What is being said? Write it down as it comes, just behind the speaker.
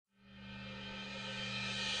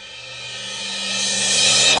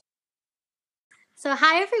So,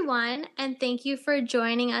 hi everyone, and thank you for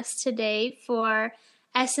joining us today for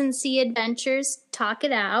S&C Adventures Talk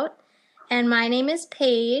It Out. And my name is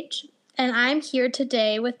Paige, and I'm here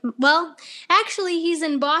today with, actually, he's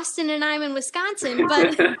in Boston and I'm in Wisconsin,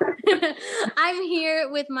 but I'm here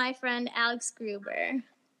with my friend Alex Gruber.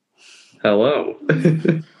 Hello.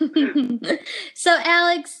 So,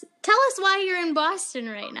 Alex, tell us why you're in Boston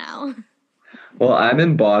right now. Well, I'm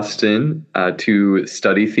in Boston to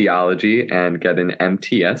study theology and get an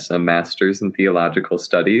MTS, a Master's in Theological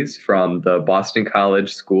Studies, from the Boston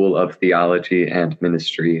College School of Theology and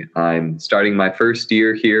Ministry. I'm starting my first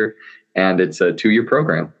year here, and it's a 2-year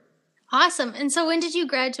program. Awesome. And so when did you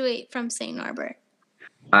graduate from St. Norbert?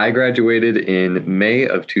 I graduated in May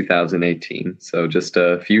of 2018, so just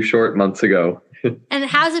a few short months ago. And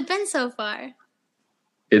how's it been so far?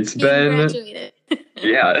 It's been graduated.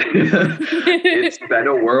 Yeah, it's been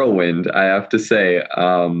a whirlwind, I have to say.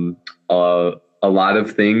 A lot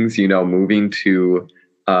of things, moving to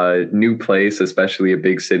a new place, especially a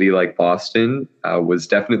big city like Boston, was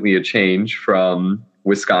definitely a change from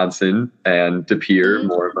Wisconsin and De Pere,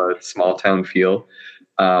 more of a small town feel.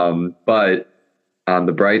 But on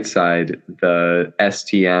the bright side, the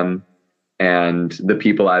STM and the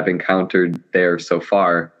people I've encountered there so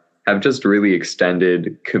far have just really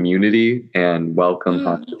extended community and welcome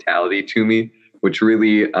hospitality to me, which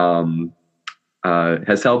really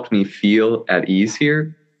has helped me feel at ease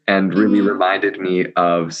here and really reminded me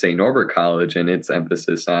of St. Norbert College and its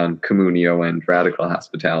emphasis on communio and radical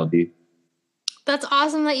hospitality. That's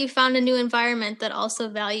awesome that you found a new environment that also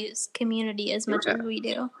values community as much as we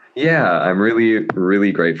do. Yeah, I'm really,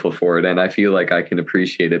 really grateful for it. And I feel like I can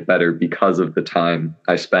appreciate it better because of the time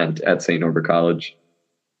I spent at St. Norbert College.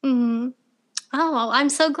 Mm-hmm. Oh, well, I'm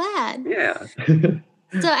so glad. Yeah.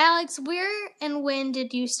 So, Alex, where and when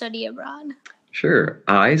did you study abroad? Sure.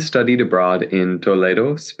 I studied abroad in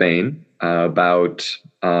Toledo, Spain, about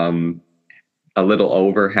a little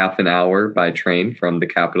over half an hour by train from the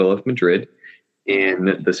capital of Madrid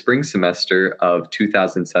in the spring semester of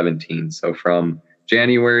 2017. So from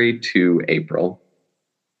January to April.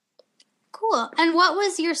 Cool. And what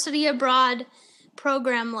was your study abroad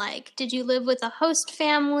program like? Did you live with a host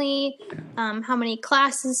family? How many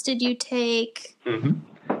classes did you take?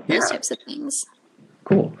 Those types of things.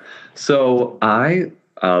 Cool. So I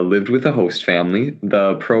lived with a host family.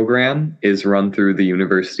 The program is run through the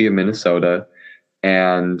University of Minnesota,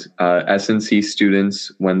 and S&C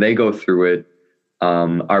students, when they go through it,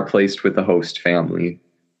 are placed with a host family.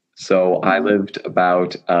 So I lived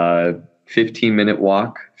about a 15-minute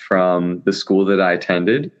walk from the school that I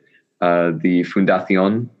attended, the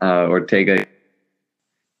Fundación Ortega.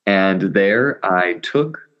 And there I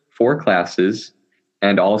took 4 classes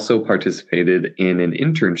and also participated in an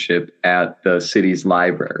internship at the city's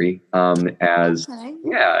library as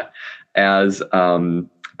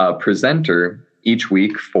a presenter each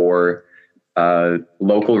week for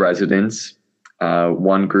local residents,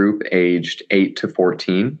 one group aged 8 to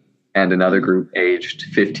 14 and another group aged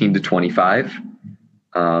 15 to 25,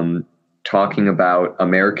 talking about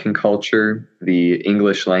American culture, the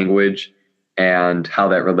English language, and how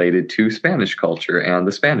that related to Spanish culture and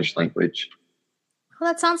the Spanish language.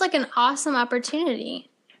 Well, that sounds like an awesome opportunity.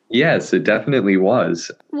 Yes, it definitely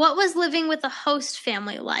was. What was living with a host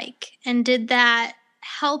family like? And did that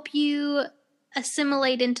help you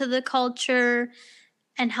assimilate into the culture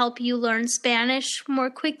and help you learn Spanish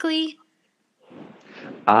more quickly?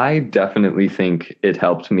 I definitely think it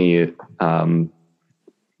helped me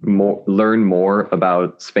learn more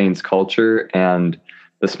about Spain's culture and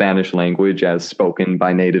the Spanish language as spoken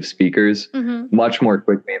by native speakers much more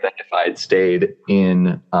quickly than if I had stayed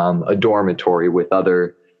in a dormitory with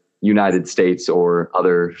other United States or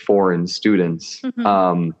other foreign students.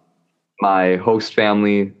 My host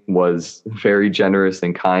family was very generous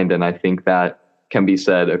and kind, and I think that can be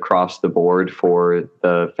said across the board for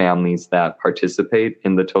the families that participate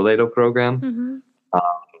in the Toledo program.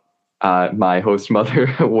 My host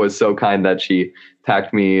mother was so kind that she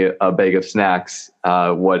packed me a bag of snacks.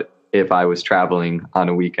 What if I was traveling on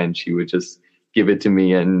a weekend, she would just give it to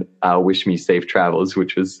me and wish me safe travels,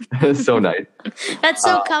 which was so nice. That's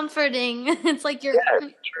so comforting. It's like you're... Yeah,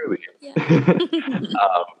 truly.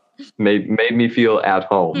 Made me feel at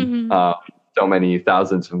home. So many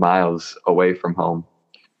thousands of miles away from home.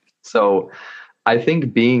 So I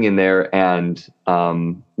think being in there and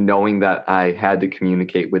knowing that I had to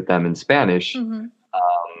communicate with them in Spanish,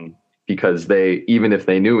 because even if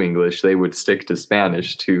they knew English, they would stick to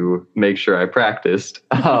Spanish to make sure I practiced,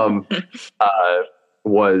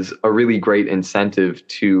 was a really great incentive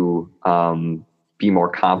to be more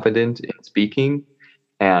confident in speaking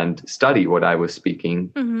and study what I was speaking.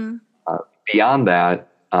 Mm-hmm. Beyond that,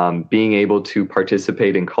 being able to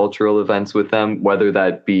participate in cultural events with them, whether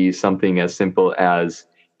that be something as simple as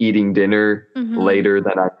eating dinner later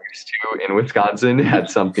than I'm used to in Wisconsin at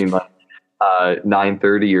something like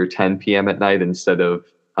 9:30 or 10 p.m. at night instead of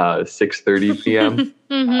 6:30 p.m.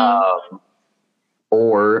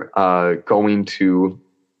 Or going to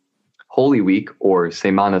Holy Week or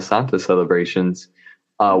Semana Santa celebrations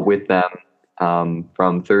with them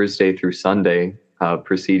from Thursday through Sunday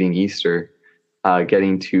preceding Easter,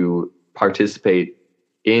 getting to participate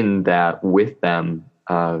in that with them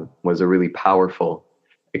was a really powerful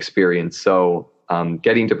experience. So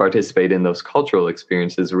getting to participate in those cultural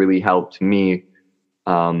experiences really helped me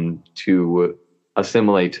to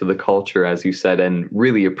assimilate to the culture, as you said, and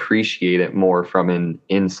really appreciate it more from an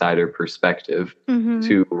insider perspective,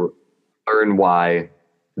 to learn why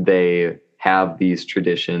they have these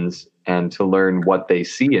traditions and to learn what they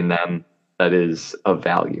see in them that is of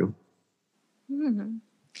value.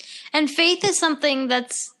 And faith is something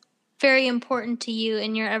that's very important to you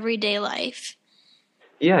in your everyday life.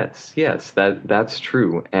 Yes, that's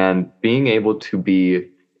true. And being able to be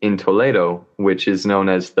in Toledo, which is known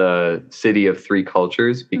as the city of three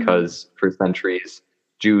cultures, because for centuries,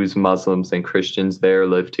 Jews, Muslims, and Christians there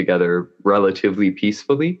lived together relatively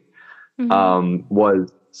peacefully,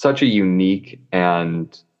 was such a unique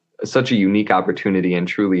opportunity and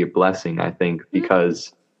truly a blessing, I think,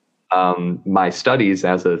 because my studies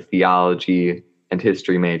as a theology and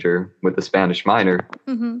history major with a Spanish minor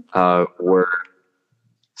were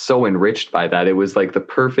so enriched by that. It was like the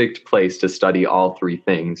perfect place to study all three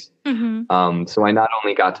things. So I not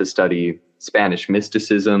only got to study Spanish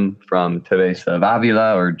mysticism from Teresa of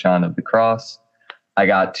Avila or John of the Cross, I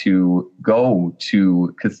got to go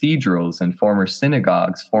to cathedrals and former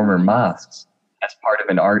synagogues, former mosques, as part of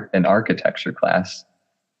an architecture class.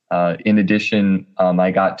 In addition, I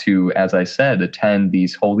got to, as I said, attend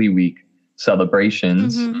these Holy Week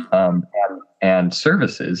celebrations and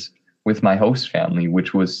services with my host family,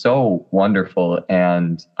 which was so wonderful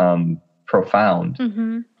and profound.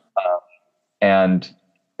 And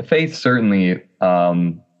faith certainly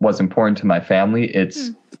was important to my family. It's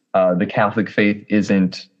the Catholic faith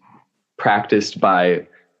isn't practiced by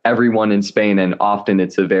everyone in Spain, and often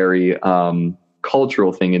it's a very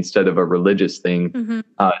cultural thing instead of a religious thing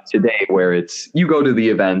today, where it's you go to the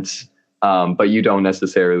events, but you don't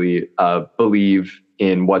necessarily believe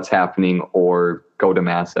in what's happening or go to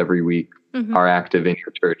mass every week, are active in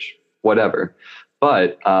your church, whatever.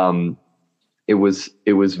 But it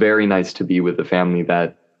was very nice to be with a family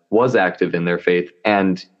that was active in their faith,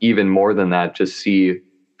 and even more than that, just see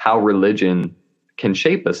how religion can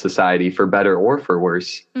shape a society for better or for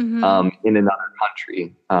worse in another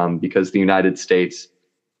country, because the United States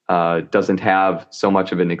doesn't have so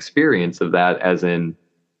much of an experience of that as in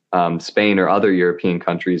Spain or other European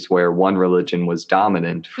countries where one religion was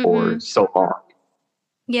dominant for so long.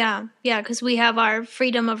 Yeah, because we have our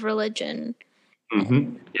freedom of religion,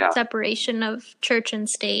 separation of church and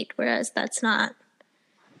state, whereas that's not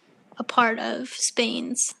a part of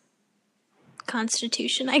Spain's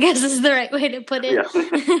constitution, I guess is the right way to put it.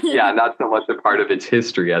 Yeah, not so much a part of its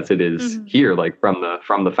history as it is here, like from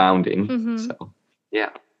the founding. So,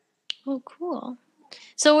 yeah. Oh, cool.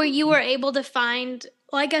 So you were able to find,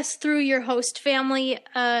 well, I guess through your host family,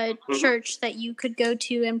 a church that you could go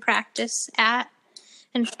to and practice at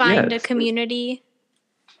and find a community?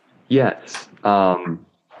 Yes.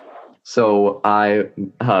 So there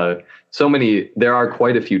are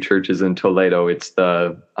quite a few churches in Toledo. It's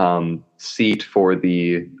the seat for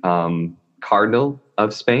the Cardinal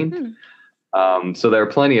of Spain. So there are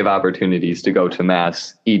plenty of opportunities to go to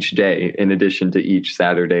Mass each day, in addition to each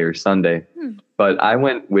Saturday or Sunday. But I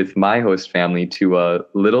went with my host family to a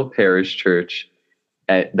little parish church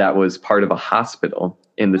that was part of a hospital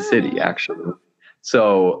in the city, actually.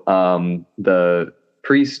 So the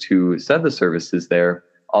priest who said the services there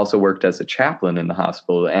also worked as a chaplain in the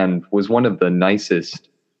hospital and was one of the nicest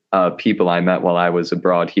people I met while I was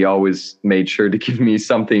abroad. He always made sure to give me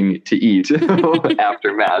something to eat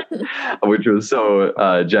after Mass, which was so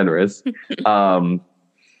generous. I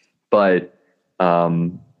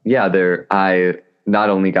not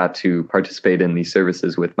only got to participate in these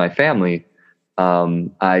services with my family,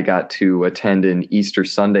 I got to attend an Easter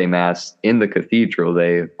Sunday Mass in the cathedral.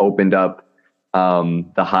 They opened up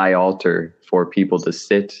the high altar for people to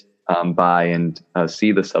sit by and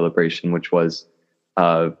see the celebration, which was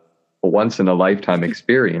a once-in-a-lifetime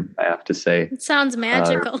experience, I have to say. It sounds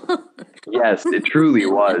magical. Yes, it truly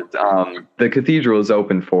was. The cathedral is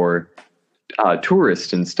open for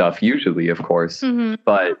tourists and stuff, usually, of course, Mm-hmm.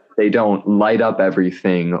 but they don't light up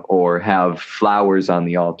everything or have flowers on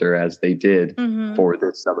the altar as they did Mm-hmm. for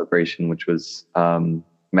this celebration, which was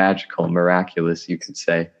magical, miraculous, you could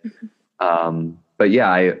say. But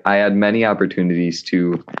yeah, I had many opportunities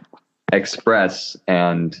to express,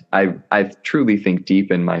 and I truly think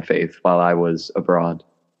deepen my faith while I was abroad.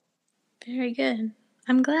 Very good.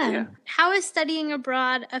 I'm glad. Yeah. How has studying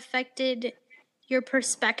abroad affected your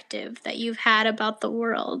perspective that you've had about the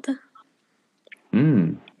world?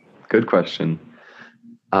 Good question.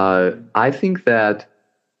 I think that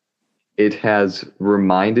it has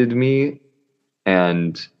reminded me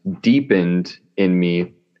and deepened in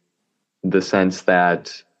me the sense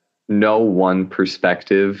that no one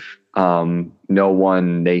perspective, no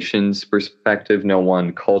one nation's perspective, no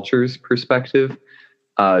one culture's perspective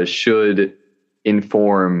should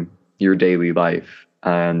inform your daily life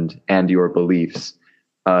and your beliefs.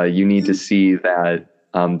 You need to see that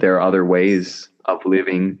there are other ways of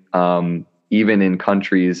living, even in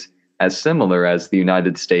countries as similar as the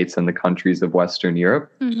United States and the countries of Western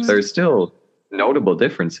Europe. Mm-hmm. There's still notable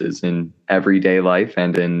differences in everyday life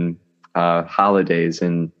and in holidays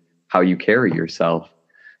and how you carry yourself.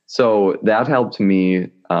 So that helped me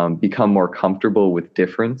become more comfortable with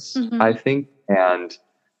difference, I think, and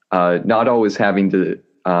not always having to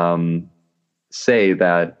say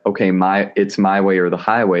that, okay, it's my way or the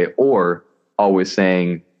highway, or always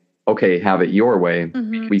saying, okay, have it your way.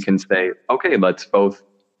 Mm-hmm. We can say, okay, let's both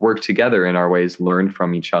work together in our ways, learn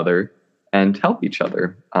from each other, and help each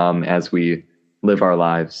other as we live our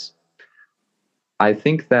lives. I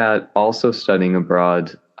think that also studying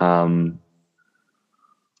abroad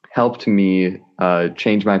helped me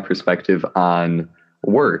change my perspective on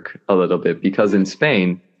work a little bit, because in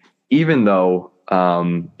Spain, even though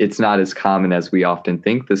it's not as common as we often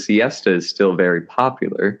think, the siesta is still very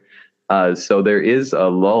popular. So there is a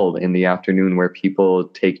lull in the afternoon where people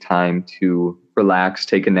take time to relax,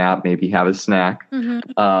 take a nap, maybe have a snack,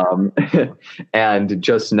 and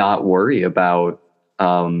just not worry about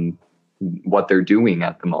what they're doing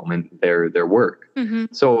at the moment, their work. Mm-hmm.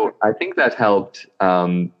 So I think that helped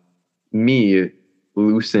me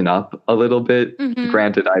loosen up a little bit. Mm-hmm.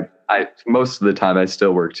 Granted, I most of the time I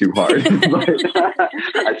still work too hard. But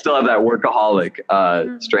I still have that workaholic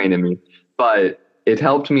strain in me. But it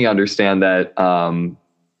helped me understand that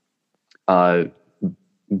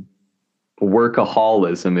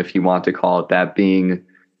workaholism, if you want to call it that, being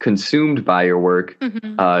consumed by your work,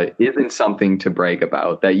 isn't something to brag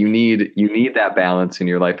about. That you need that balance in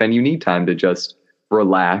your life, and you need time to just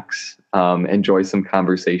relax, enjoy some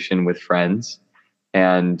conversation with friends,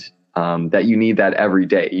 and that you need that every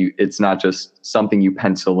day. It's not just something you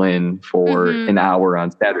pencil in for an hour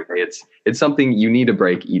on Saturday. It's something you need to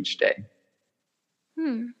break each day.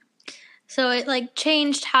 So it like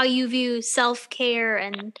changed how you view self-care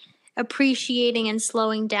and appreciating and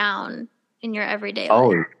slowing down in your everyday life.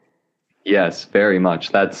 Oh, yes, very much.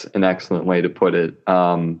 That's an excellent way to put it.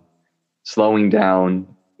 Slowing down,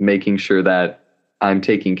 making sure that I'm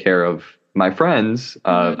taking care of my friends,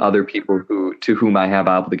 other people to whom I have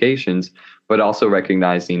obligations, but also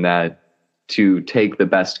recognizing that to take the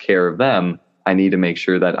best care of them, I need to make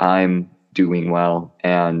sure that I'm doing well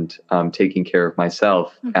and taking care of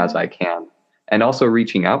myself as I can, and also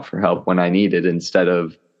reaching out for help when I need it, instead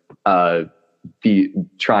of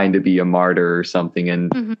trying to be a martyr or something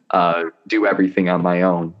and do everything on my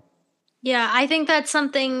own. Yeah, I think that's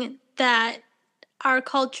something that our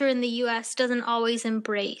culture in the U.S. doesn't always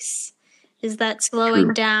embrace, is that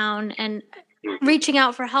slowing down and reaching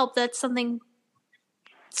out for help. That's something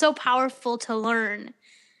so powerful to learn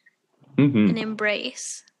and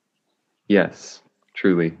embrace. Yes,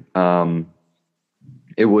 truly.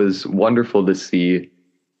 It was wonderful to see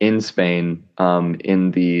in Spain,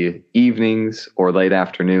 in the evenings or late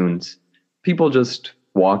afternoons, people just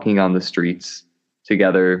walking on the streets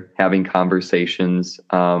together, having conversations,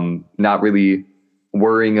 not really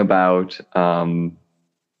worrying about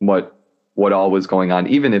what all was going on,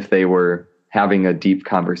 even if they were having a deep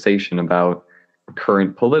conversation about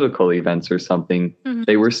current political events or something.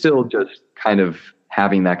 They were still just kind of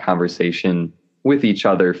having that conversation with each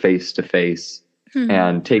other face to face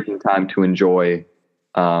and taking time to enjoy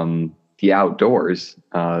the outdoors.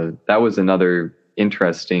 That was another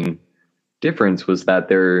interesting difference, was that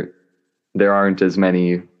there aren't as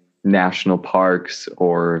many national parks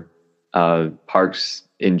or parks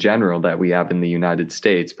in general that we have in the United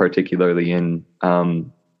States, particularly in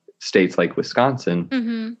states like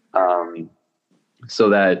Wisconsin. So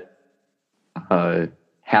that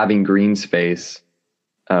having green space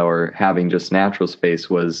or having just natural space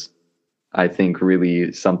was I think,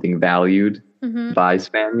 really something valued by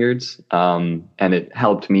Spaniards. And it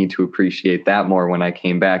helped me to appreciate that more when I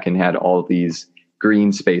came back and had all these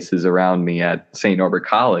green spaces around me at St. Norbert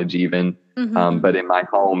College, even, but in my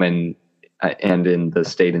home and in the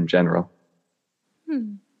state in general.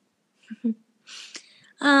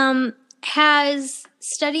 Has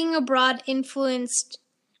studying abroad influenced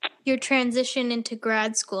your transition into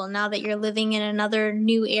grad school now that you're living in another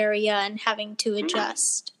new area and having to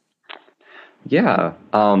adjust? Yeah,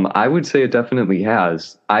 I would say it definitely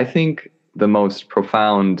has. I think the most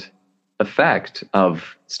profound effect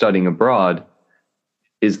of studying abroad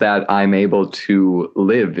is that I'm able to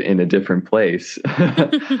live in a different place.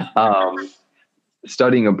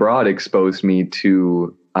 Studying abroad exposed me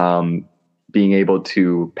to being able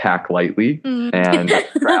to pack lightly and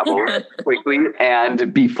travel quickly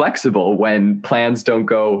and be flexible when plans don't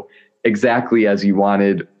go exactly as you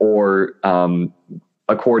wanted or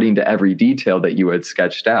according to every detail that you had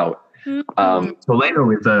sketched out.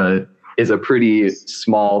 Toledo is a pretty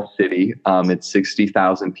small city. It's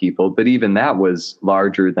 60,000 people, but even that was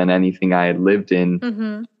larger than anything I had lived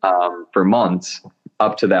in for months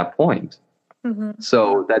up to that point.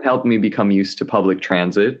 So that helped me become used to public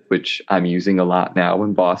transit, which I'm using a lot now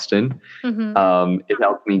in Boston. It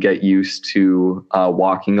helped me get used to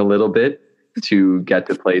walking a little bit to get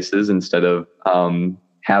to places instead of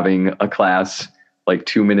having a class like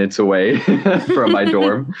 2 minutes away from my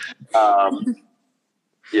dorm.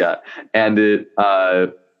 And it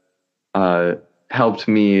helped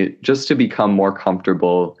me just to become more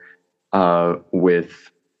comfortable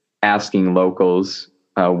with asking locals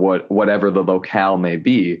whatever the locale may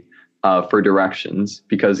be for directions,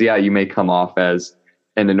 because you may come off as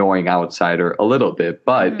an annoying outsider a little bit,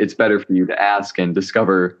 but it's better for you to ask and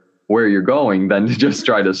discover where you're going than to just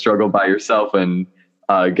try to struggle by yourself and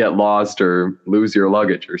get lost or lose your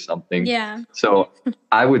luggage or something. So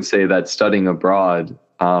I would say that studying abroad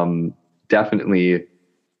definitely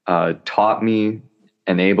taught me,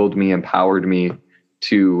 enabled me, empowered me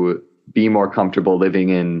to be more comfortable living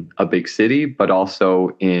in a big city, but also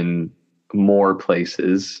in more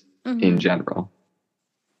places in general.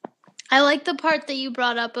 I like the part that you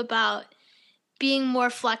brought up about being more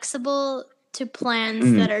flexible to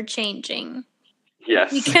plans that are changing.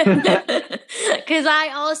 Yes. Because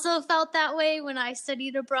I also felt that way when I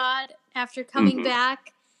studied abroad. After coming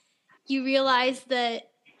back, you realize that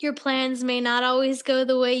your plans may not always go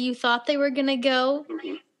the way you thought they were going to go,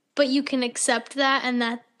 but you can accept that and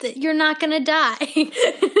that you're not going to die.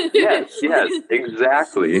 yes,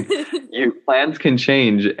 exactly. Your plans can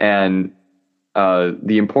change, and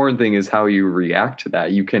the important thing is how you react to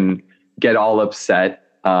that. You can get all upset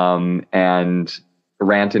and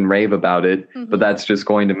rant and rave about it, but that's just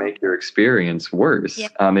going to make your experience worse.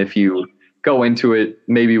 If you go into it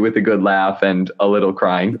maybe with a good laugh and a little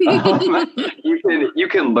crying, you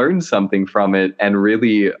can learn something from it and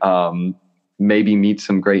really maybe meet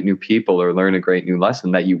some great new people or learn a great new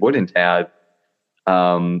lesson that you wouldn't have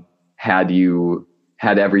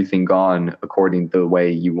had everything gone according to the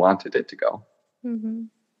way you wanted it to go.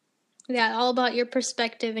 Yeah, all about your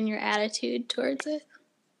perspective and your attitude towards it.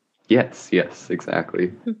 Yes,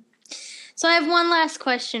 exactly. So I have one last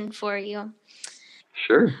question for you.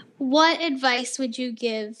 Sure. What advice would you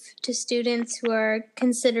give to students who are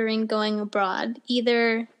considering going abroad,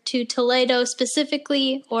 either to Toledo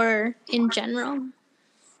specifically or in general?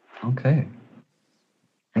 Okay.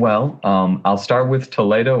 Well, I'll start with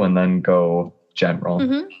Toledo and then go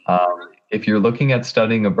general. If you're looking at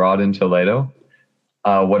studying abroad in Toledo,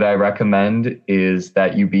 what I recommend is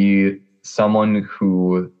that you be someone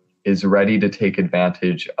who is ready to take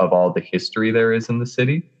advantage of all the history there is in the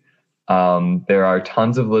city. There are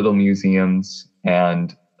tons of little museums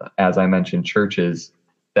and, as I mentioned, churches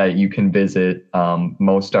that you can visit.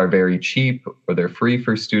 Most are very cheap, or they're free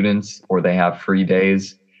for students, or they have free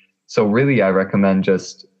days. So really, I recommend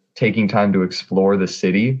just taking time to explore the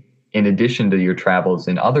city in addition to your travels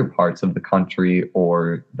in other parts of the country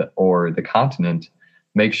or the continent.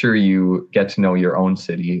 Make sure you get to know your own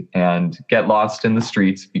city and get lost in the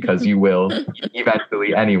streets, because you will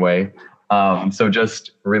eventually anyway. So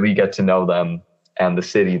just really get to know them and the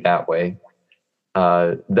city that way.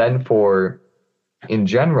 Then for, in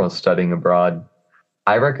general, studying abroad,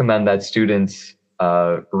 I recommend that students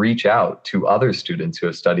reach out to other students who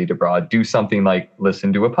have studied abroad. Do something like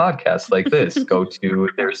listen to a podcast like this, go to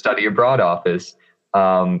their study abroad office,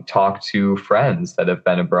 talk to friends that have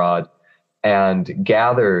been abroad, and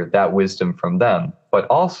gather that wisdom from them. But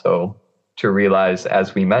also to realize,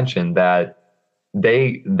 as we mentioned, that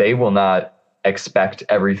they will not expect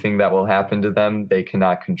everything that will happen to them. They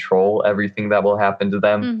cannot control everything that will happen to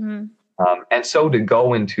them. And so to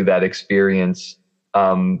go into that experience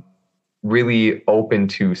really open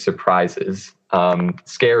to surprises,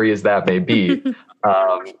 scary as that may be,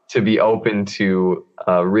 to be open to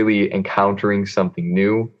really encountering something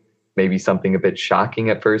new, maybe something a bit shocking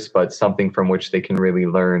at first, but something from which they can really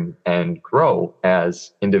learn and grow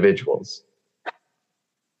as individuals.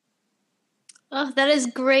 Oh, that is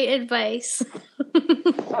great advice.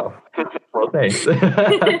 Oh, well, thanks.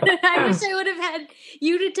 I wish I would have had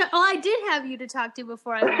you to talk. Oh, I did have you to talk to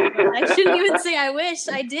before I moved on. I shouldn't even say I wish.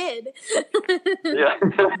 I did. Yeah.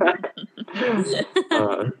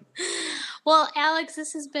 Well, Alex,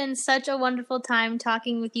 this has been such a wonderful time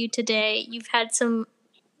talking with you today. You've had some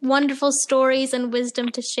wonderful stories and wisdom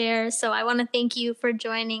to share, so I want to thank you for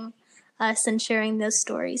joining us and sharing those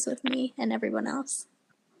stories with me and everyone else.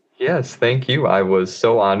 Yes, thank you. I was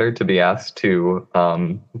so honored to be asked to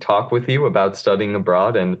talk with you about studying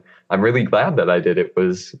abroad, and I'm really glad that I did. It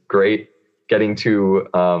was great getting to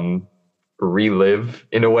relive,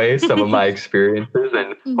 in a way, some of my experiences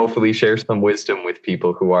and hopefully share some wisdom with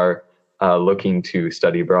people who are looking to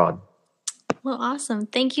study abroad. Well, awesome.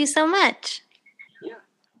 Thank you so much.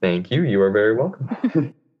 Thank you. You are very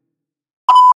welcome.